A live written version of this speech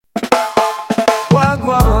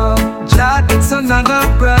another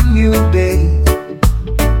brand new day.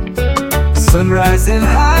 Sun rising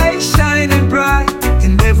high, shining bright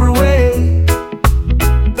in every way.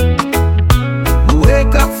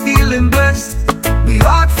 Wake up feeling blessed, be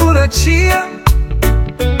heart full of cheer.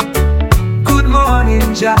 Good morning,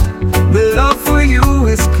 Jah, the love for you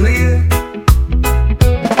is clear.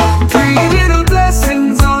 Three little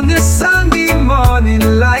blessings on this Sunday morning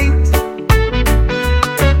light.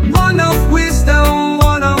 One of wisdom,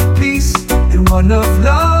 one of peace, and one of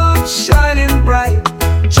love shining bright.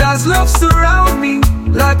 Jah's love surround me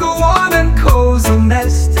like a warm and cozy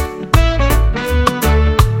nest.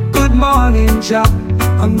 Good morning, Jah,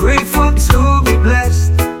 I'm grateful to be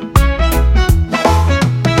blessed.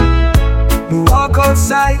 Walk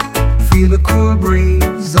outside, feel the cool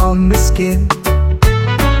breeze on the skin.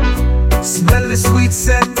 Smell the sweet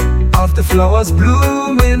scent of the flowers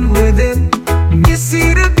blooming within. You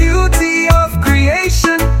see the beauty of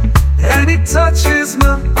creation, and it touches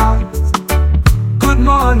my heart. Good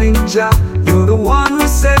morning, Jah, you're the one who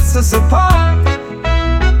sets us apart.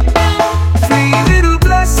 Three little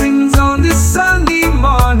blessings on this Sunday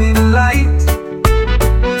morning light.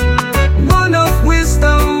 One of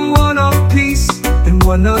wisdom, one of peace, and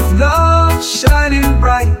one of love shining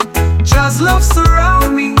bright. Jah's love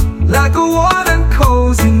surround me like a warm and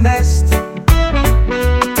cozy nest.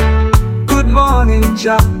 Good morning,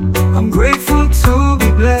 Jah, I'm grateful to be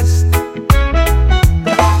blessed.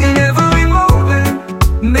 In every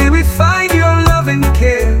moment, may we find your love and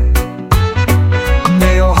care.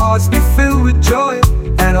 May our hearts be filled with joy,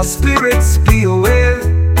 and our spirits be aware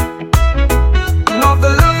of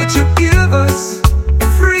the love that you give us,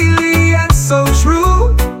 freely and so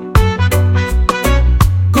true.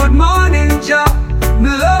 Good morning, Jah,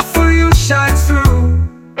 the love for you shines through.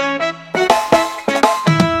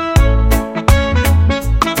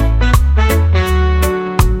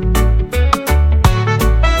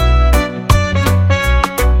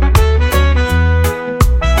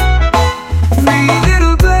 Three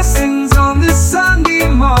little blessings on this Sunday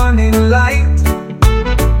morning light.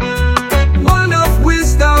 One of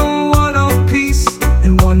wisdom, one of peace,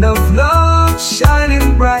 and one of love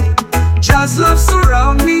shining bright. Jah's love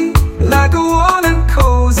surround me like a warm and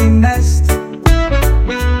cozy nest.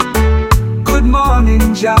 Good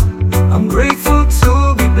morning, Jah, I'm grateful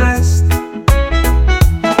to be blessed.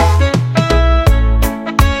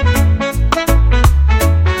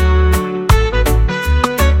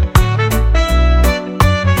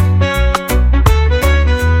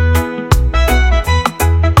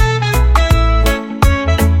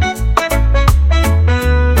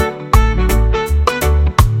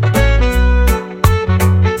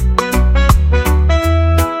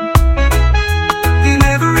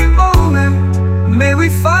 May we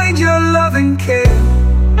find your love and care.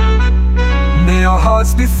 May our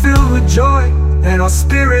hearts be filled with joy, and our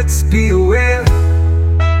spirits be aware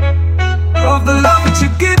of the love that you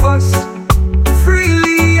give us,